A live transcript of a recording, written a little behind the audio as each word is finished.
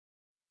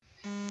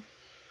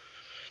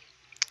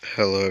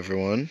Hello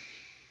everyone.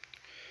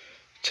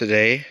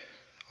 Today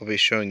I'll be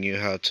showing you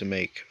how to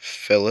make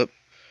Philip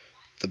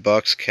the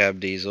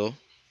Boxcab diesel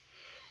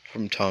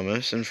from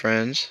Thomas and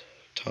Friends,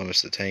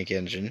 Thomas the Tank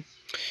Engine.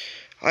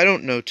 I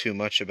don't know too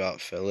much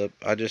about Philip.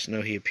 I just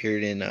know he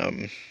appeared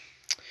in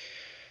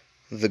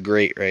the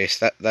Great Race.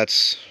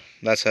 That's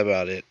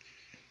about it.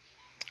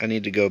 I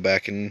need to go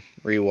back and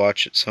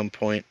rewatch at some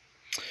point.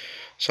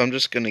 So I'm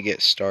just gonna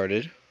get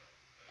started.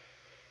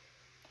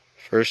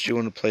 First, you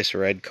want to place a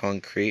red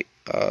concrete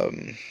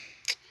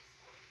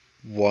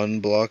 1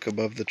 block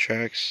above the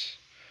tracks.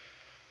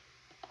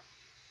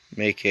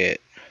 Make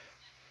it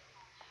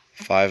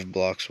 5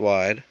 blocks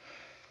wide.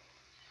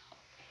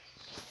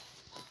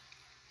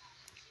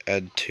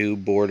 Add 2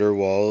 border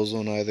walls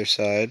on either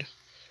side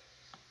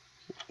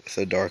with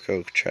a dark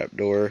oak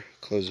trapdoor.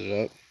 Close it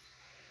up.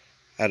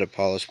 Add a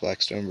polished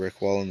black stone brick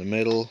wall in the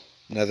middle.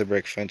 Nether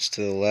brick fence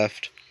to the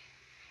left.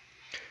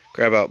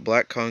 Grab out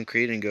black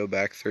concrete and go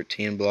back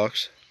 13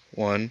 blocks.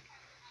 1,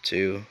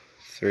 2,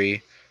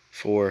 3,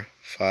 4,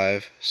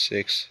 5,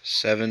 6,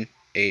 7,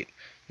 8,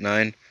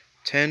 9,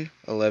 10,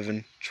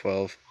 11,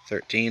 12,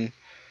 13.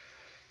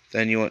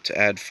 Then you want to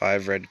add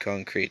 5 red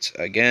concretes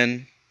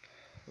again,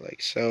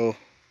 like so.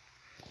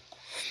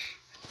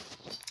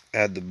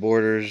 Add the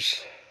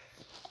borders,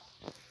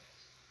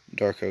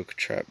 dark oak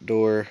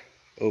trapdoor,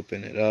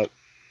 open it up,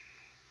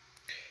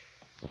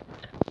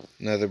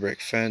 nether brick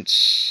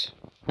fence,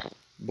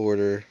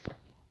 polished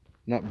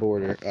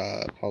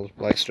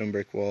black stone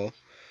brick wall.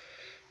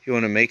 You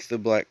want to make the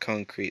black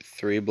concrete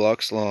 3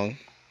 blocks long,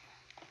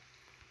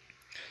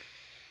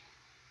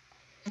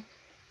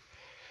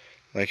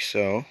 like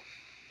so.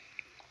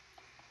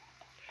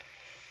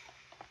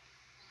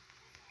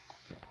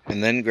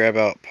 And then grab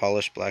out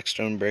polished black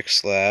stone brick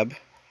slab,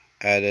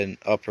 add an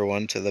upper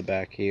one to the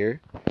back here,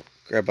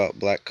 grab out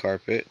black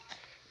carpet,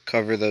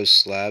 cover those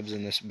slabs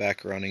in this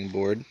back running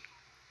board.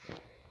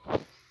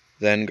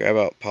 Then grab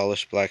out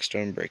polished black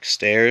stone brick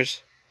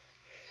stairs,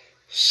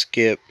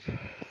 skip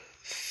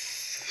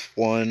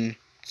 1,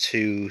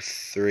 2,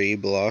 3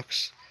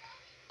 blocks,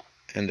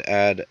 and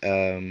add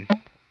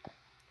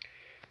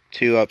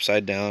 2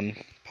 upside down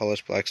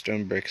polished black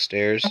stone brick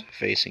stairs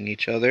facing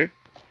each other.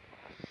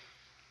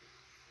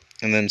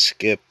 And then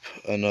skip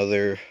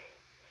another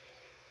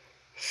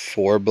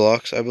 4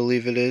 blocks, I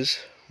believe it is.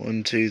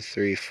 1, 2,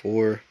 3,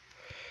 4.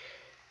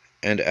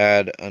 And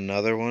add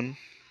another one.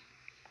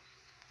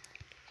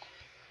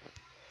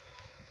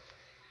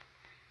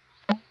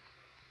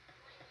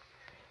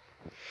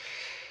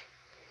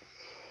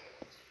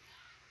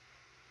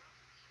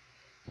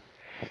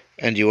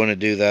 And you want to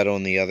do that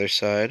on the other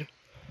side.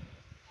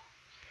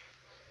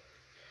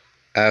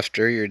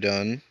 After you're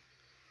done,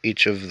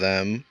 each of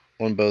them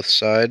on both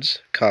sides,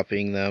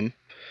 copying them,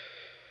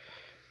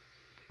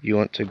 you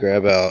want to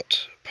grab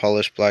out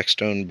polished black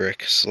stone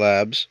brick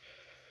slabs.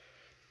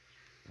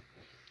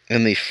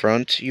 In the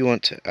front, you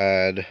want to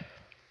add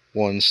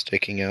 1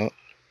 sticking out.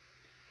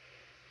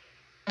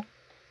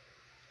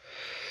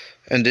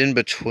 And in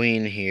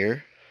between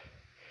here,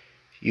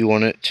 you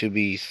want it to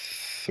be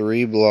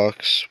 3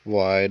 blocks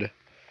wide,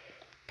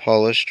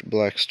 polished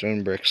black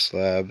stone brick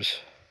slabs,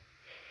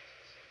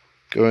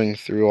 going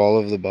through all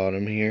of the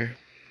bottom here,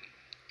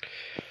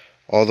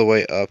 all the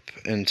way up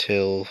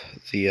until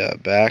the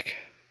back.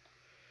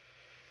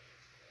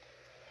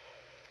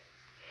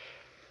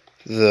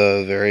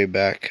 The very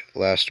back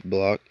last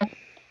block,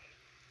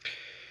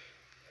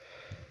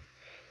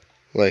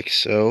 like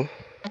so.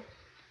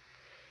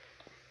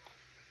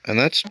 And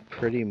that's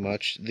pretty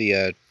much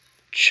the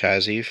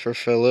chassis for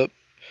Philip.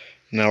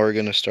 Now we're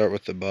going to start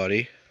with the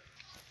body.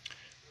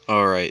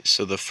 Alright,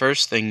 so the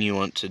first thing you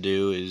want to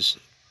do is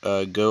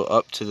go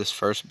up to this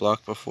first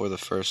block before the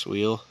first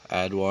wheel,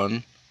 add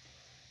 1,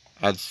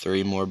 add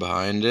 3 more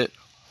behind it.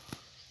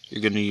 You're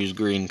going to use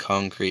green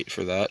concrete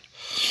for that.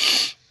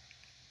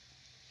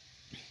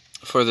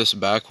 For this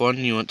back one,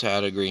 you want to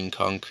add a green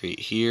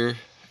concrete here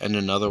and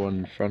another one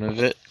in front of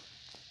it.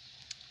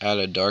 Add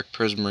a dark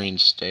prismarine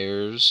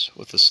stairs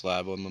with a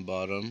slab on the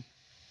bottom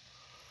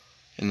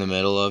in the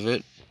middle of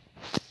it.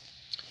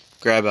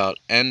 Grab out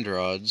end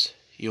rods.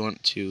 You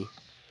want to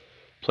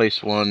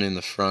place 1 in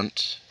the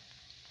front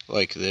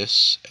like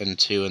this and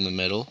 2 in the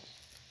middle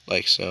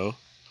like so.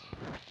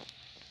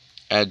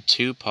 Add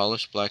 2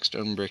 polished black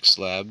stone brick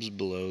slabs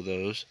below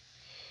those.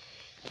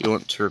 You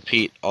want to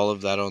repeat all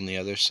of that on the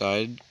other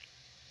side.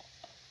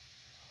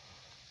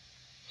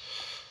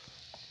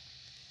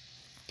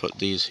 Put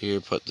these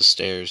here, put the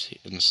stairs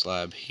and the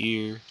slab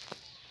here.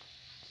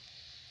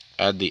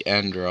 Add the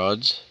end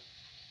rods.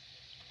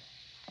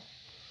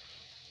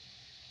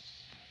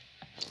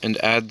 And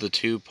add the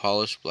 2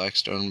 polished black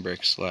stone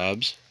brick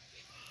slabs.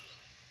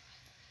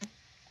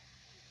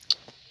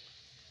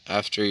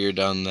 After you're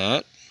done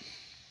that,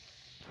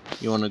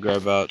 you want to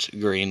grab out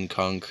green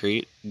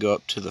concrete, go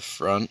up to the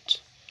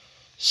front,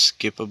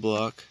 skip a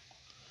block,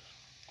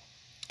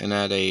 and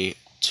add a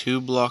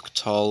 2 block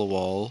tall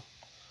wall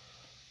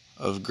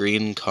of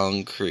green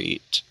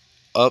concrete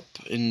up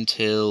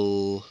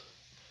until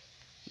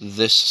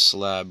this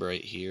slab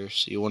right here.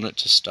 So you want it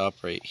to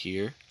stop right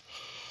here.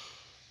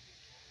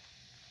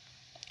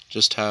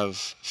 Just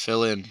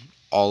fill in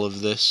all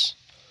of this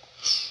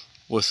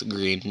with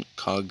green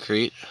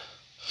concrete.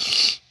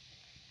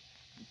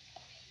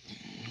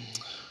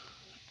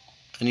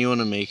 And you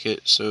want to make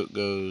it so it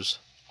goes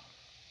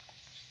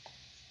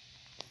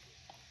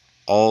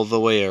all the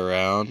way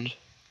around,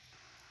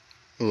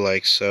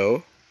 like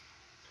so.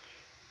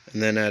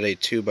 And then add a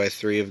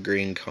 2x3 of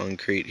green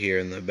concrete here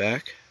in the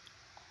back.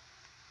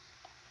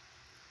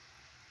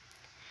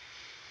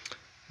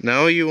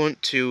 Now you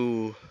want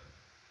to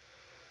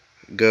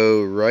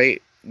go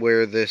right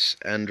where this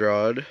end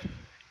rod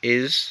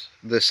is,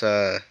 this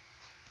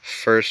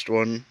first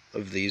one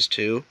of these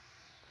two,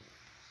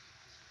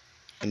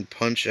 and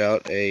punch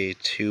out a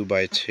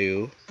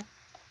 2x2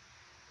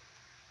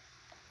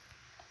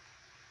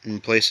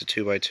 and place a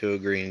 2x2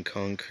 of green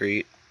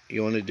concrete.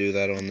 You want to do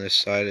that on this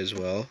side as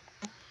well,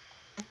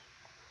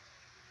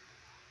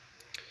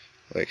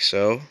 like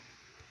so.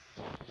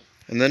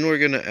 And then we're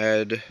going to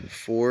add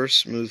 4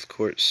 smooth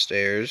quartz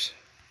stairs,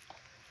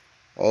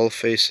 all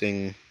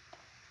facing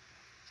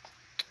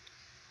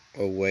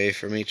away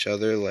from each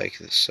other like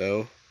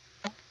so.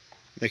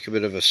 Make a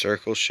bit of a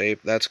circle shape.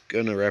 That's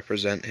going to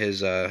represent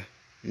his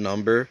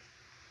number.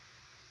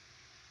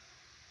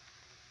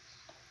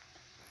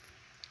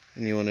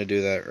 And you want to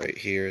do that right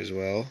here as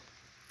well.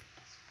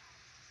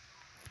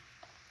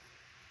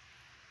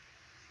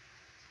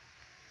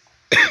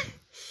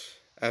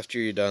 After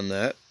you're done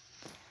that,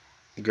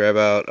 grab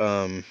out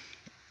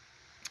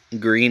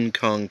green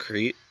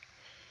concrete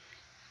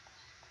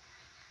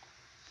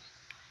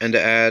and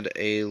add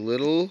a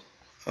little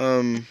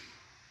add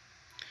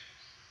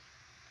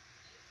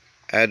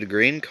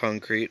green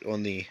concrete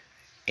on the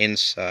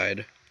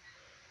inside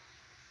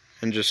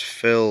and just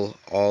fill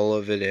all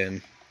of it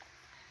in.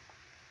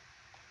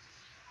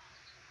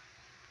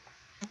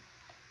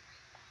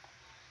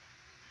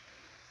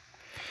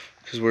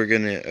 Because we're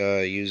going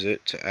to use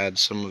it to add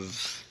some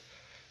of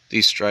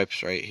these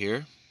stripes right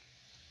here.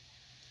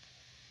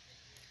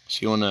 So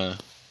you want to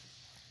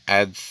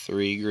add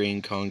 3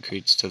 green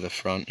concretes to the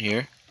front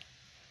here.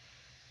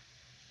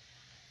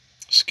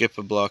 Skip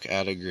a block,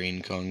 add a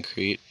green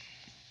concrete.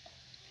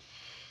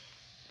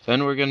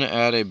 Then we're going to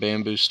add a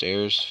bamboo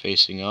stairs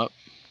facing up,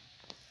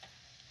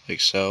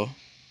 like so.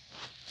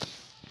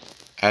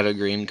 Add a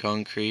green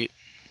concrete.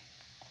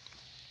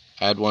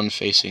 Add one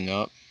facing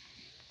up.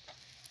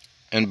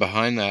 And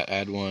behind that,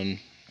 add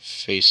one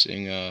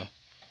facing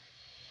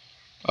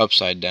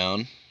upside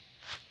down.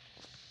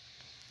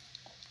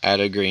 Add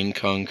a green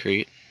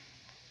concrete.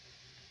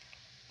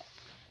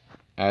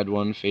 Add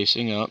one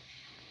facing up.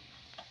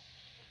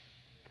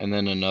 And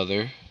then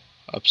another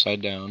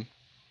upside down.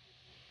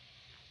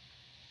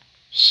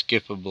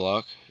 Skip a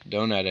block.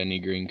 Don't add any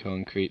green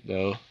concrete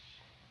though.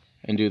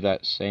 And do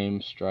that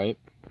same stripe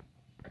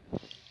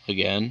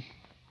again.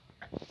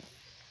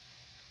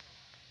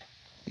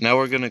 Now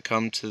we're going to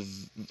come to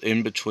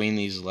in between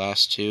these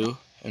last two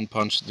and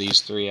punch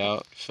these 3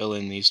 out. Fill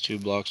in these 2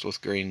 blocks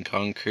with green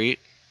concrete.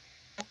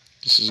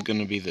 This is going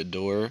to be the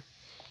door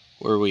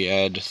where we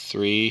add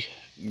 3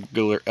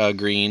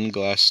 green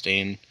glass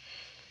stain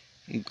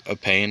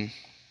pane.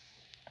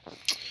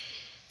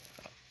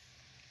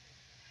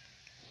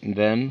 And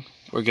then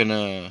we're going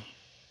to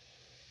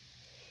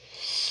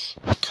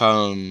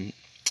come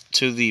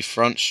to the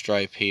front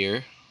stripe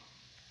here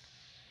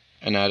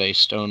and add a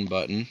stone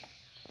button.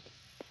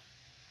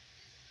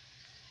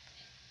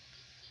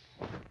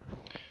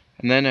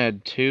 And then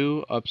add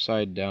 2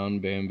 upside down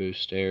bamboo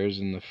stairs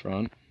in the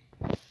front.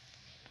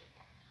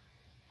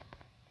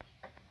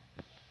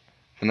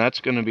 And that's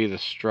going to be the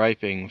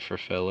striping for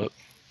Philip.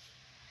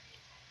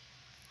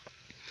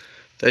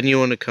 Then you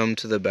want to come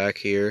to the back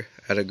here,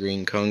 add a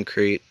green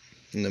concrete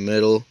in the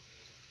middle,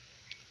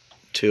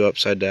 2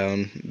 upside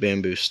down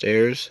bamboo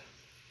stairs.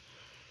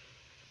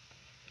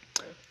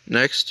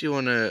 Next you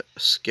want to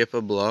skip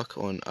a block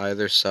on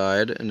either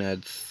side and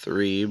add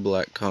 3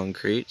 black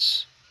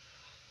concretes.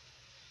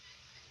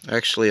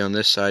 Actually, on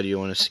this side you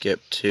want to skip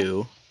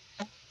 2.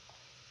 And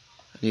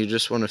you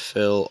just want to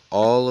fill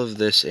all of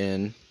this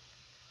in,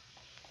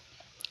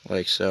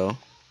 like so.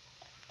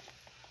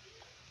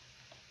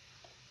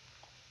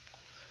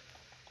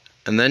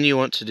 And then you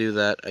want to do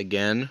that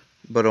again,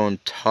 but on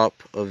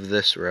top of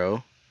this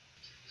row.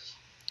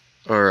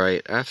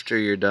 Alright, after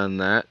you're done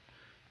that,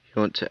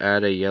 you want to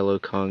add a yellow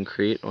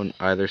concrete on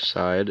either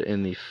side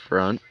in the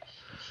front.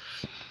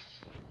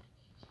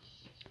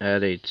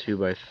 Add a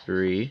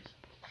 2x3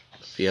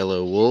 of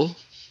yellow wool.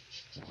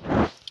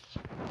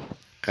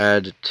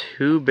 Add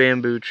 2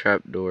 bamboo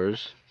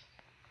trapdoors,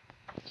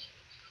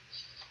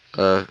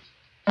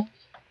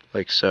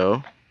 like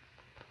so.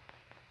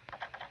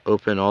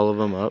 Open all of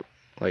them up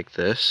like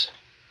this.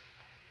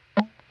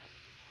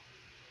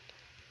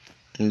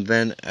 And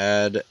then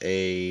add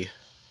a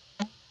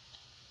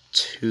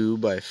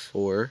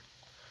 2x4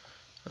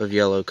 of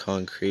yellow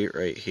concrete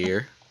right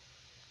here.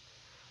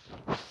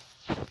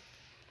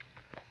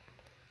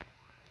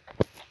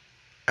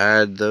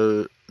 Add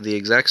the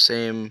exact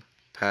same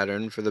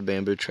pattern for the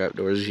bamboo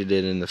trapdoors you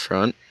did in the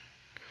front.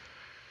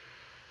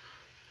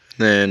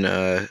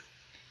 Then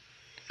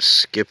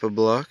skip a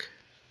block,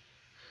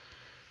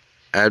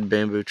 add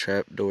bamboo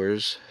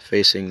trapdoors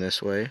facing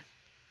this way,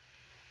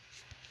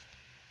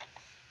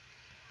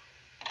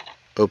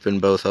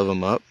 open both of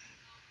them up,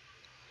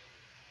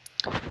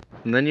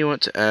 and then you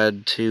want to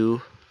add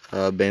two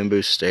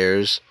bamboo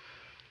stairs,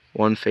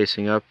 one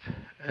facing up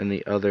and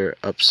the other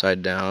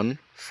upside down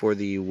for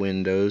the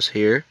windows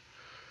here.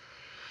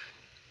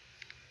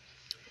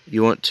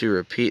 You want to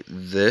repeat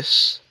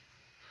this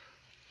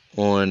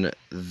on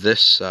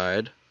this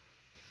side.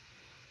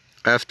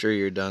 After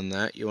you're done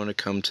that, you want to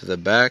come to the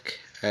back,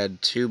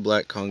 add two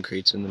black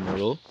concretes in the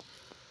middle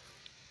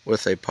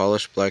with a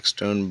polished black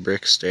stone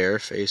brick stair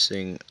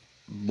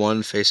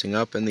one facing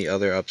up and the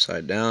other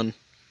upside down.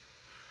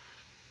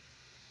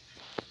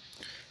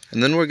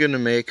 And then we're going to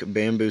make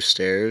bamboo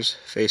stairs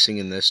facing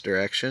in this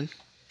direction.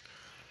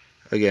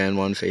 Again,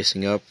 one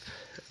facing up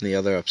and the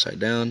other upside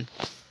down.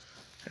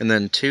 And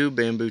then two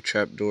bamboo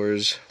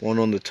trapdoors, one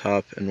on the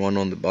top and one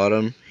on the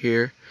bottom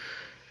here.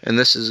 And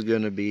that's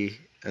going to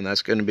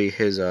be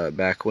his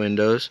back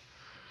windows.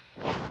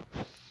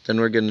 Then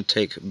we're going to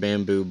take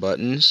bamboo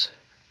buttons,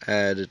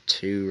 add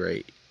two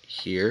right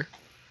here,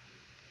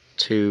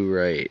 two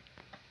right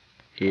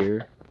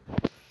here,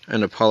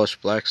 and a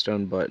polished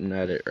blackstone button,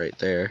 add it right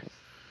there.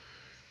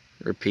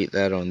 Repeat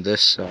that on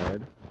this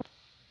side.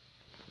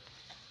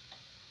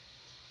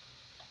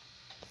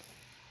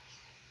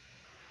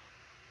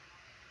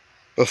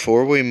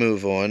 Before we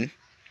move on,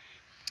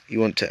 you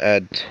want to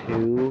add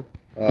two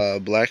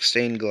black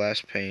stained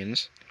glass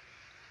panes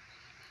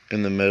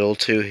in the middle,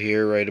 two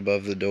here right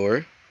above the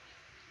door.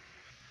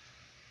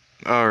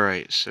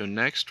 Alright, so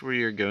next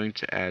we are going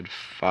to add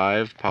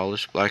 5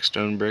 polished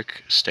blackstone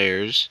brick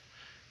stairs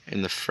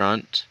in the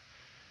front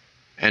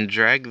and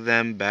drag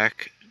them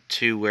back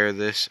to where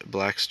this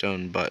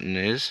blackstone button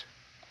is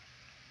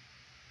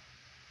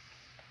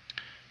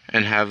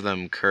and have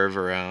them curve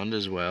around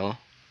as well.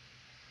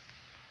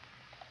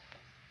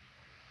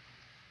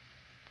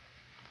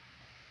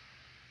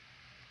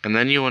 And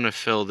then you want to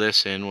fill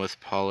this in with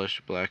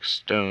polished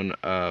blackstone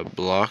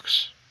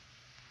blocks.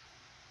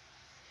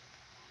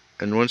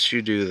 And once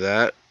you do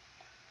that,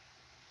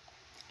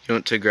 you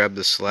want to grab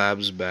the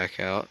slabs back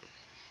out.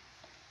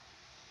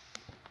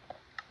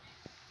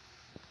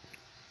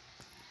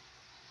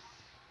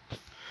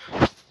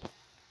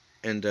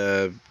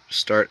 And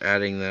start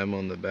adding them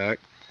on the back.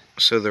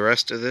 So the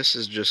rest of this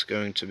is just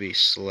going to be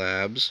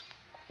slabs.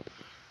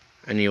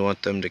 And you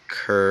want them to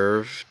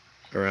curve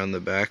around the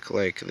back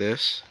like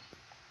this.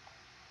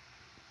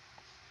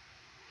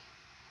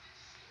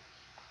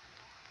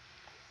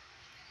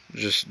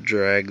 Just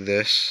drag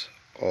this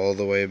all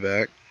the way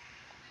back.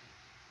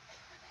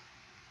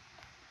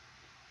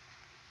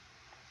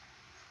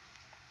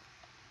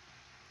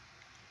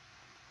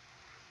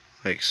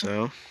 Like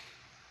so.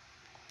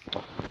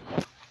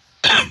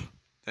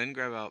 Then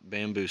grab out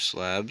bamboo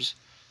slabs,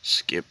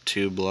 skip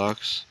 2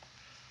 blocks,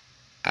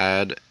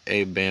 add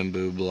a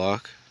bamboo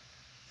block,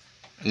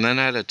 and then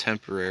add a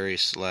temporary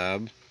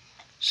slab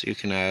so you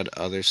can add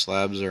other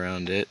slabs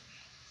around it.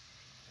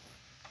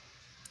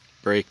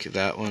 Break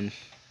that one.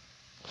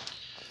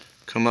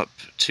 Come up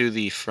to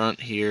the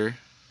front here,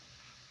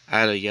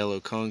 add a yellow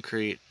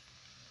concrete,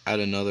 add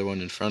another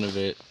one in front of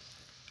it,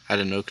 add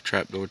an oak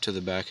trapdoor to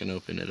the back and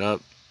open it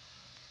up,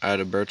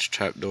 add a birch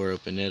trapdoor,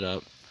 open it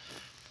up,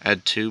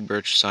 add 2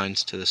 birch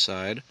signs to the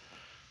side,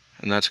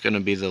 and that's going to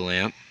be the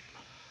lamp.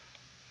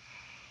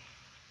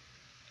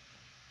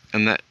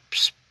 And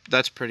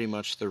that's pretty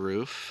much the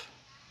roof.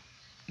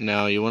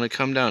 Now you want to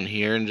come down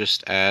here and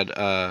just add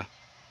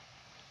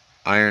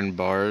iron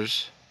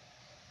bars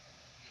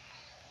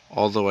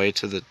all the way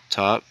to the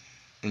top,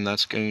 and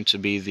that's going to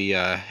be the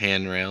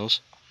handrails.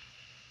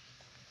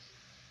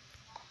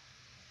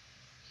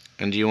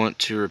 And you want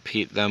to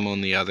repeat them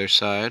on the other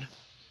side.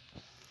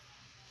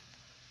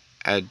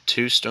 Add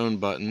 2 stone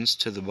buttons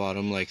to the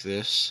bottom like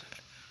this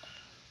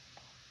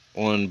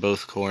on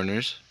both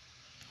corners.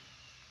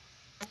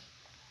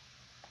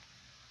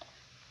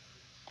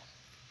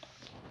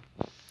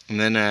 And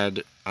then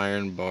add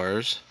iron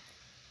bars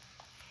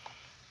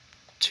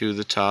to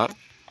the top,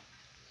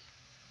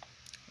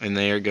 and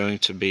they are going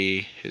to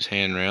be his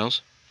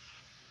handrails.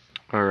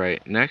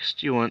 Alright,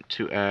 next you want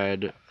to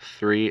add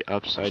 3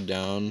 upside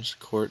down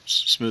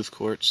smooth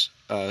quartz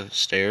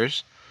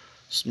stairs,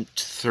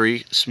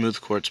 3 smooth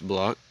quartz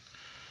block,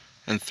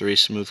 and 3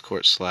 smooth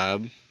quartz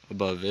slab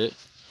above it.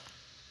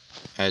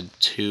 Add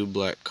 2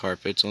 black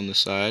carpets on the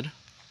side.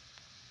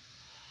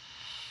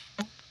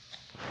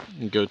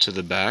 And go to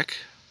the back.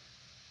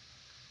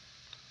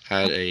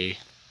 Add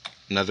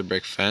another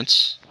brick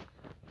fence.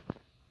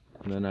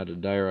 And then add a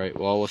diorite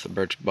wall with a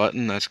birch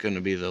button. That's going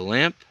to be the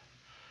lamp.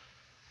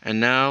 And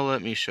now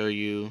let me show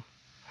you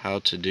how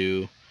to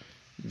do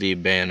the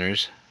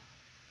banners.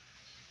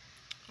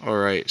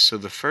 Alright, so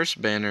the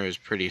first banner is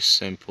pretty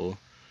simple.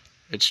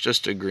 It's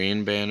just a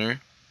green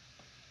banner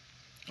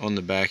on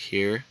the back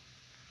here.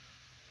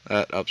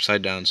 That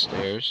upside down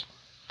stairs.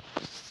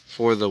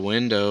 For the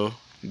window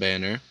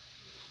banner,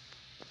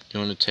 you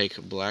want to take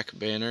a black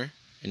banner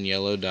and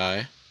yellow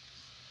dye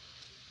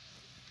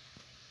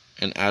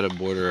and add a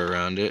border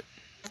around it.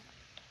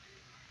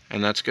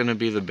 And that's going to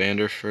be the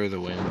banner for the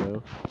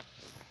window.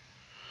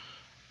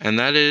 And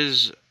that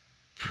is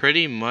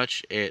pretty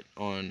much it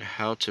on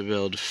how to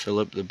build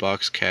Philip the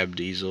Boxcab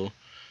Diesel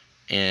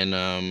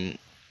and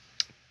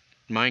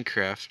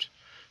Minecraft.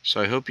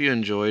 So I hope you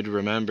enjoyed.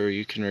 Remember,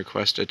 you can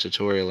request a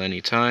tutorial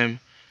anytime,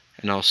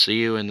 and I'll see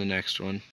you in the next one.